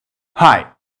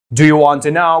Hi, do you want to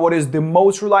know what is the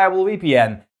most reliable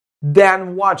VPN?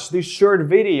 Then watch this short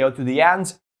video to the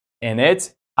end. In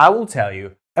it, I will tell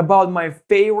you about my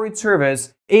favorite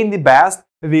service in the best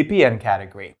VPN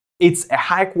category. It's a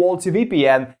high-quality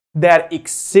VPN that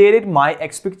exceeded my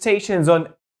expectations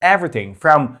on everything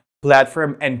from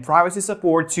platform and privacy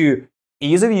support to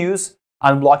ease of use,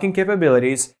 unblocking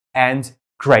capabilities, and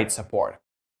great support.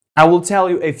 I will tell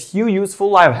you a few useful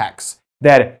life hacks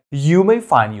that you may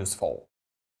find useful.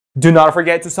 Do not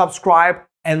forget to subscribe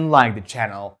and like the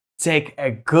channel. Take a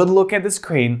good look at the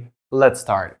screen. Let's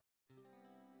start.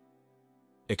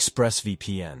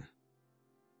 ExpressVPN.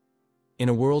 In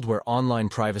a world where online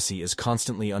privacy is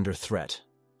constantly under threat,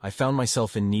 I found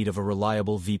myself in need of a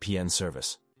reliable VPN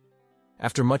service.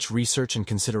 After much research and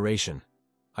consideration,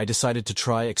 I decided to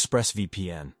try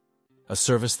ExpressVPN, a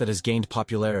service that has gained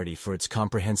popularity for its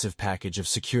comprehensive package of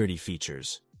security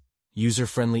features,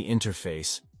 user-friendly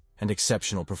interface, and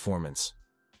exceptional performance.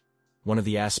 One of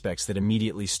the aspects that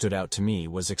immediately stood out to me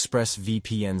was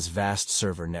ExpressVPN's vast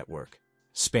server network,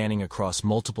 spanning across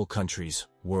multiple countries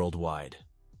worldwide.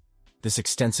 This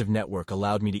extensive network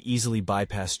allowed me to easily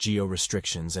bypass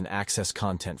geo-restrictions and access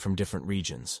content from different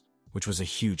regions, which was a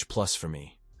huge plus for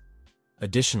me.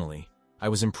 Additionally, I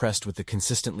was impressed with the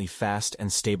consistently fast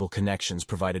and stable connections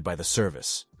provided by the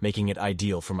service, making it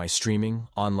ideal for my streaming,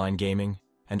 online gaming,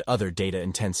 and other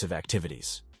data-intensive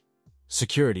activities.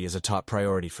 Security is a top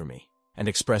priority for me, and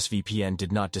ExpressVPN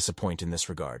did not disappoint in this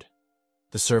regard.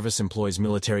 The service employs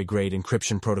military-grade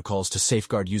encryption protocols to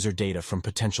safeguard user data from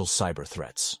potential cyber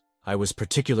threats. I was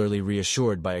particularly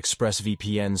reassured by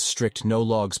ExpressVPN's strict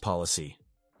no-logs policy,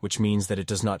 which means that it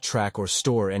does not track or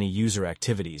store any user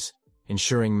activities,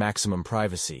 ensuring maximum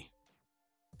privacy.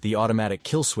 The automatic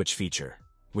kill switch feature,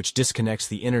 which disconnects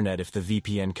the internet if the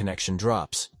VPN connection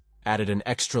drops, added an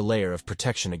extra layer of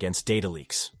protection against data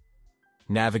leaks.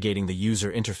 Navigating the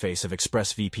user interface of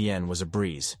ExpressVPN was a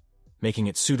breeze, making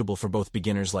it suitable for both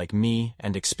beginners like me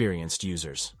and experienced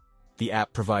users. The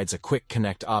app provides a quick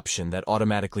connect option that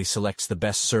automatically selects the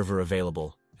best server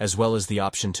available, as well as the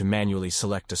option to manually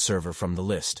select a server from the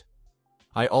list.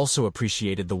 I also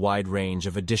appreciated the wide range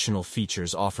of additional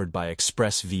features offered by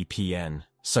ExpressVPN,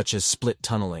 such as split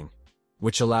tunneling,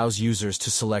 which allows users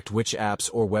to select which apps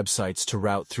or websites to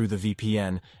route through the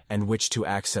VPN and which to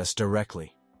access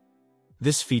directly.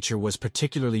 This feature was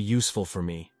particularly useful for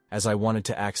me, as I wanted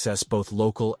to access both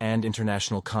local and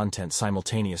international content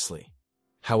simultaneously.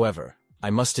 However,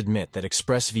 I must admit that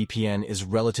ExpressVPN is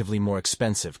relatively more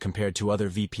expensive compared to other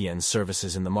VPN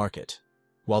services in the market.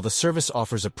 While the service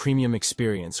offers a premium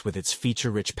experience with its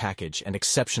feature-rich package and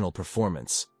exceptional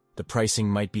performance, the pricing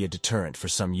might be a deterrent for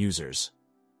some users.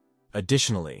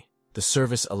 Additionally, the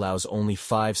service allows only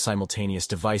 5 simultaneous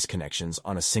device connections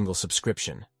on a single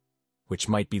subscription, which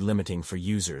might be limiting for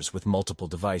users with multiple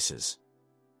devices.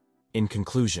 In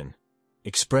conclusion,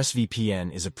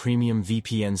 ExpressVPN is a premium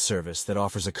VPN service that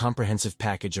offers a comprehensive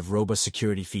package of robust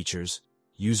security features,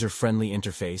 user-friendly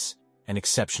interface, and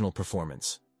exceptional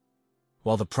performance.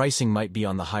 While the pricing might be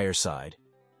on the higher side,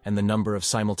 and the number of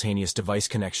simultaneous device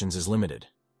connections is limited,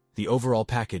 the overall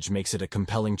package makes it a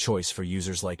compelling choice for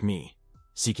users like me,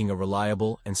 seeking a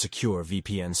reliable and secure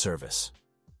VPN service.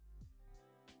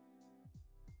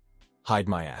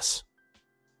 HideMyS.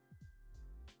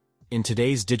 In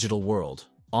today's digital world,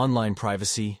 online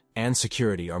privacy and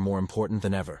security are more important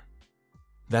than ever.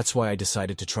 That's why I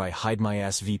decided to try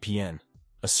HideMyS VPN,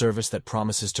 a service that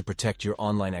promises to protect your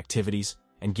online activities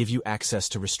and give you access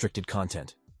to restricted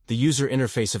content. The user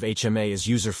interface of HMA is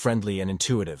user-friendly and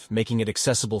intuitive, making it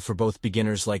accessible for both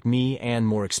beginners like me and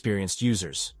more experienced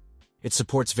users. It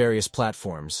supports various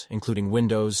platforms, including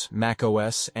Windows, Mac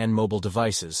OS, and mobile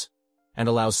devices, and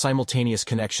allows simultaneous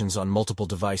connections on multiple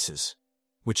devices,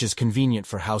 which is convenient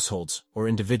for households or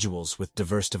individuals with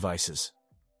diverse devices.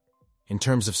 In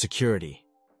terms of security,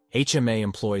 HMA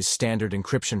employs standard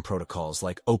encryption protocols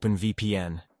like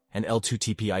OpenVPN and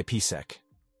L2TP IPsec.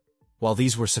 While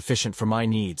these were sufficient for my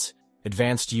needs,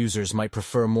 advanced users might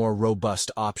prefer more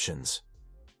robust options.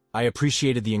 I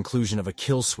appreciated the inclusion of a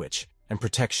kill switch and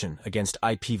protection against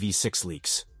IPv6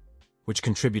 leaks, which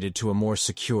contributed to a more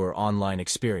secure online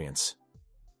experience.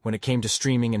 When it came to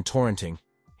streaming and torrenting,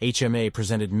 HMA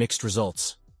presented mixed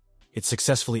results. It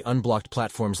successfully unblocked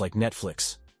platforms like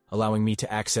Netflix, allowing me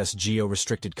to access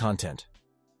geo-restricted content.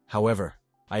 However,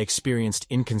 I experienced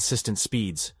inconsistent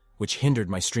speeds, which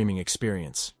hindered my streaming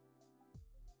experience.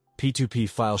 P2P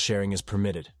file sharing is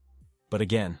permitted, but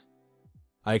again,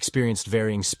 I experienced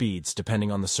varying speeds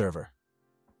depending on the server.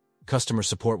 Customer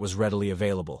support was readily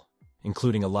available,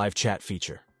 including a live chat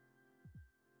feature.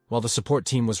 While the support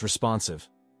team was responsive,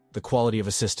 the quality of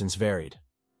assistance varied.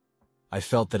 I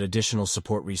felt that additional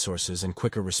support resources and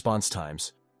quicker response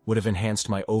times would have enhanced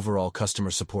my overall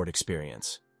customer support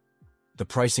experience. The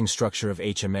pricing structure of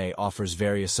HMA offers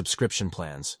various subscription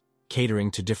plans,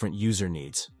 catering to different user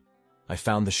needs. I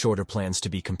found the shorter plans to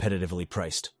be competitively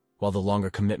priced, while the longer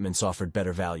commitments offered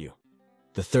better value.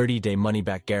 The 30-day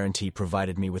money-back guarantee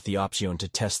provided me with the option to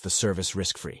test the service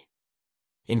risk-free.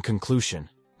 In conclusion,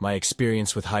 my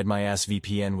experience with HideMyS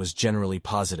VPN was generally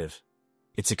positive.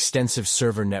 Its extensive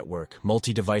server network,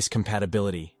 multi-device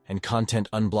compatibility, and content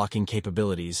unblocking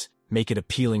capabilities make it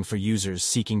appealing for users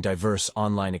seeking diverse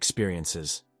online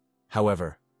experiences.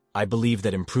 However, I believe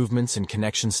that improvements in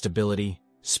connection stability,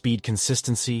 speed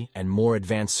consistency, and more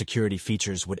advanced security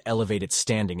features would elevate its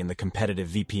standing in the competitive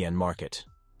VPN market.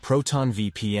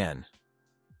 ProtonVPN.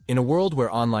 In a world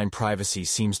where online privacy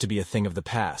seems to be a thing of the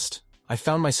past, I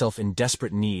found myself in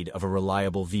desperate need of a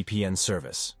reliable VPN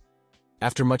service.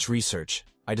 After much research,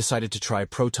 I decided to try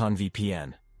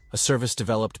ProtonVPN, a service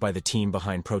developed by the team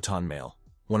behind ProtonMail,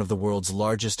 one of the world's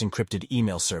largest encrypted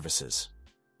email services.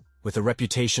 With a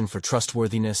reputation for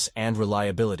trustworthiness and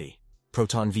reliability,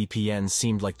 ProtonVPN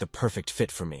seemed like the perfect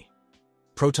fit for me.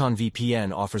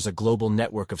 ProtonVPN offers a global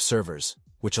network of servers,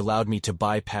 which allowed me to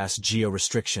bypass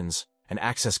geo-restrictions and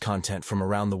access content from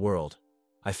around the world.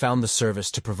 I found the service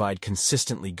to provide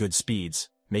consistently good speeds,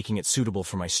 making it suitable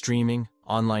for my streaming,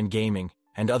 online gaming,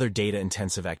 and other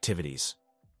data-intensive activities.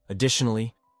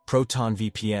 Additionally,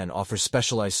 ProtonVPN offers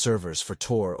specialized servers for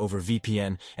Tor over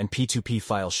VPN and P2P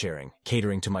file sharing,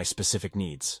 catering to my specific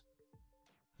needs.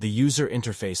 The user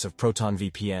interface of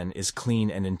ProtonVPN is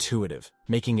clean and intuitive,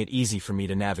 making it easy for me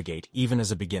to navigate even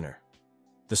as a beginner.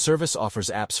 The service offers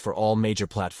apps for all major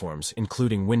platforms,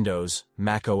 including Windows,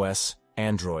 macOS,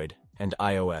 Android, and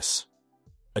iOS.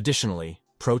 Additionally,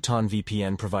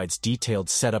 ProtonVPN provides detailed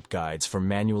setup guides for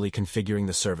manually configuring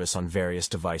the service on various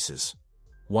devices.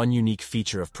 One unique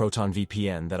feature of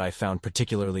ProtonVPN that I found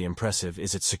particularly impressive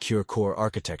is its secure core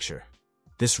architecture.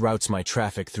 This routes my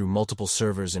traffic through multiple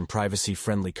servers in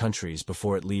privacy-friendly countries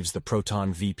before it leaves the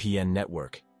ProtonVPN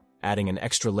network, adding an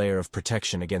extra layer of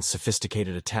protection against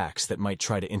sophisticated attacks that might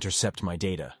try to intercept my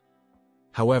data.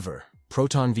 However,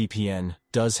 ProtonVPN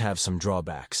does have some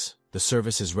drawbacks. The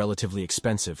service is relatively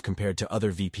expensive compared to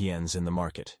other VPNs in the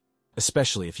market,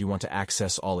 especially if you want to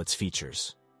access all its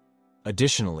features.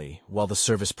 Additionally, while the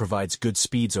service provides good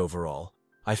speeds overall,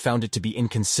 I found it to be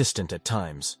inconsistent at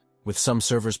times, with some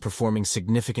servers performing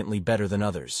significantly better than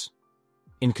others.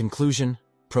 In conclusion,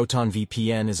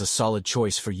 ProtonVPN is a solid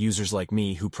choice for users like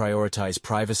me who prioritize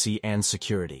privacy and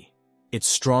security. Its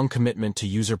strong commitment to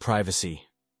user privacy,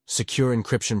 secure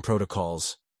encryption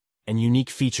protocols, and unique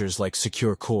features like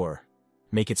Secure Core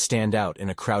make it stand out in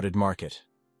a crowded market.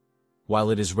 While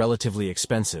it is relatively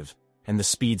expensive, and the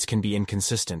speeds can be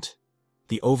inconsistent,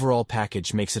 the overall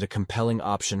package makes it a compelling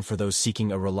option for those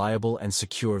seeking a reliable and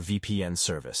secure VPN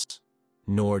service.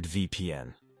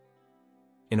 NordVPN.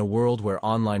 In a world where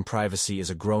online privacy is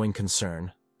a growing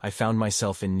concern, I found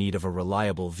myself in need of a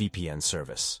reliable VPN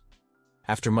service.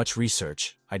 After much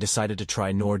research, I decided to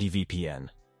try NordVPN,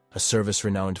 a service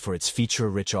renowned for its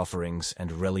feature-rich offerings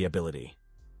and reliability.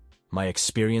 My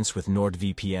experience with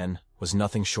NordVPN was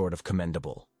nothing short of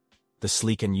commendable. The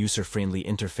sleek and user-friendly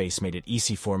interface made it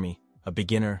easy for me, a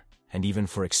beginner, and even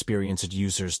for experienced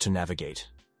users to navigate.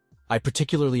 I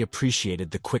particularly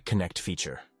appreciated the Quick Connect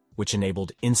feature, which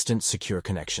enabled instant secure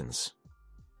connections.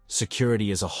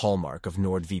 Security is a hallmark of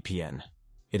NordVPN.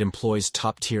 It employs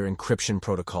top-tier encryption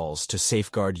protocols to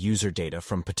safeguard user data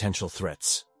from potential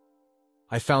threats.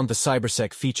 I found the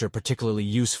CyberSec feature particularly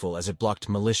useful as it blocked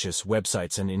malicious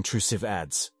websites and intrusive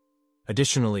ads.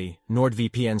 Additionally,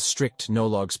 NordVPN's strict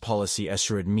no-logs policy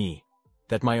assured me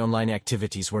that my online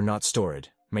activities were not stored,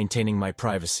 maintaining my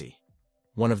privacy.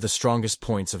 One of the strongest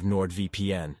points of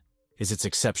NordVPN is its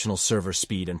exceptional server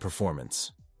speed and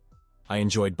performance. I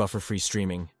enjoyed buffer-free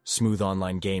streaming, smooth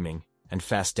online gaming, and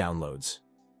fast downloads.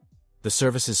 The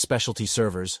service's specialty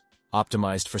servers,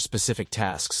 optimized for specific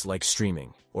tasks like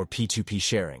streaming or P2P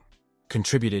sharing,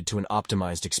 contributed to an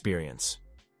optimized experience.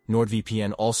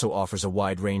 NordVPN also offers a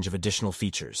wide range of additional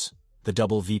features. The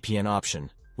double VPN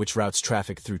option, which routes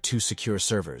traffic through two secure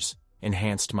servers,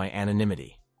 enhanced my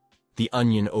anonymity. The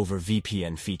Onion over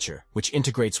VPN feature, which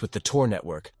integrates with the Tor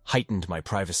network, heightened my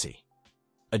privacy.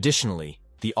 Additionally,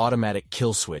 the automatic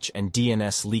kill switch and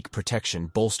DNS leak protection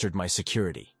bolstered my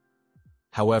security.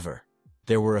 However,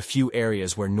 there were a few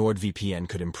areas where NordVPN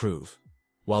could improve.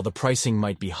 While the pricing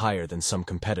might be higher than some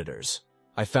competitors,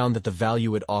 I found that the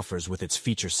value it offers with its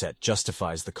feature set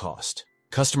justifies the cost.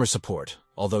 Customer support,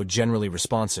 although generally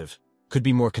responsive, could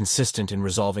be more consistent in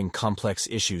resolving complex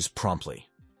issues promptly.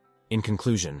 In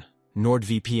conclusion,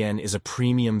 NordVPN is a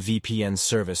premium VPN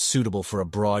service suitable for a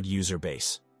broad user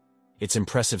base. Its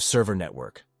impressive server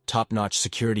network, top-notch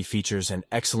security features, and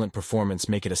excellent performance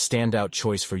make it a standout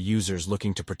choice for users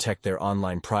looking to protect their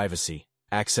online privacy,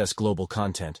 access global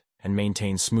content, and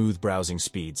maintain smooth browsing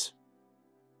speeds.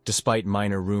 Despite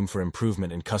minor room for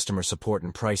improvement in customer support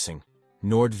and pricing,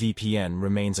 NordVPN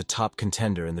remains a top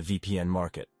contender in the VPN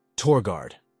market.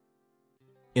 TorGuard.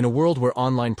 In a world where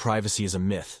online privacy is a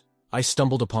myth, I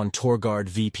stumbled upon TorGuard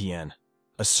VPN,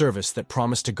 a service that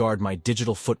promised to guard my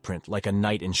digital footprint like a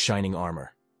knight in shining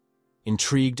armor.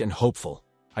 Intrigued and hopeful,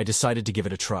 I decided to give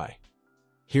it a try.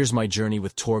 Here's my journey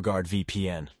with TorGuard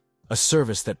VPN, a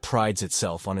service that prides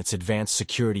itself on its advanced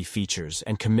security features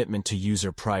and commitment to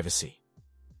user privacy.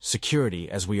 Security,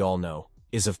 as we all know,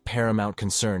 is of paramount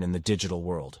concern in the digital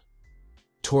world.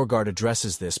 TorGuard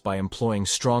addresses this by employing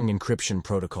strong encryption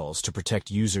protocols to protect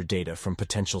user data from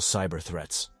potential cyber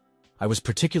threats. I was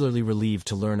particularly relieved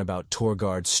to learn about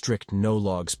TorGuard's strict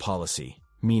no-logs policy,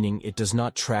 meaning it does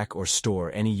not track or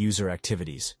store any user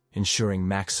activities, ensuring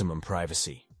maximum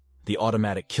privacy. The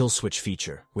automatic kill switch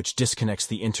feature, which disconnects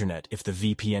the internet if the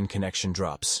VPN connection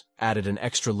drops, added an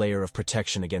extra layer of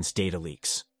protection against data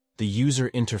leaks. The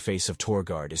user interface of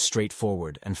TorGuard is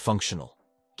straightforward and functional,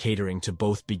 catering to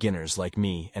both beginners like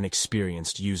me and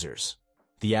experienced users.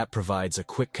 The app provides a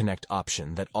quick connect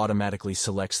option that automatically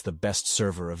selects the best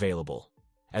server available,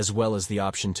 as well as the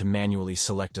option to manually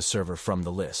select a server from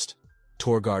the list.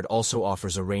 TorGuard also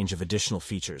offers a range of additional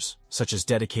features, such as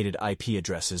dedicated IP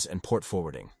addresses and port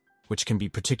forwarding, which can be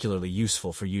particularly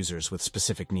useful for users with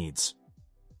specific needs.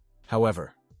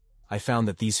 However, I found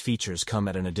that these features come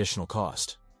at an additional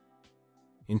cost.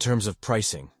 In terms of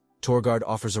pricing, TorGuard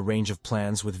offers a range of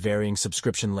plans with varying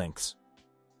subscription lengths.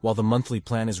 While the monthly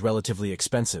plan is relatively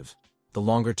expensive, the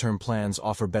longer-term plans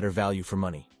offer better value for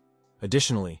money.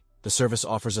 Additionally, the service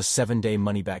offers a 7-day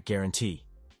money-back guarantee,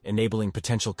 enabling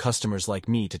potential customers like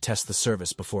me to test the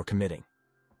service before committing.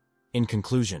 In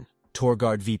conclusion,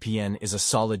 TorGuard VPN is a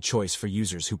solid choice for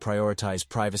users who prioritize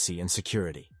privacy and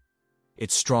security.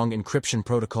 Its strong encryption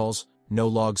protocols,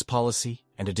 no-logs policy,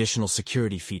 and additional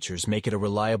security features make it a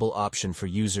reliable option for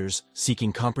users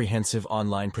seeking comprehensive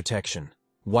online protection.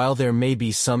 While there may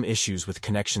be some issues with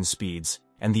connection speeds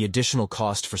and the additional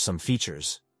cost for some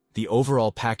features, the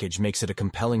overall package makes it a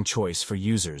compelling choice for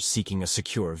users seeking a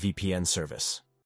secure VPN service.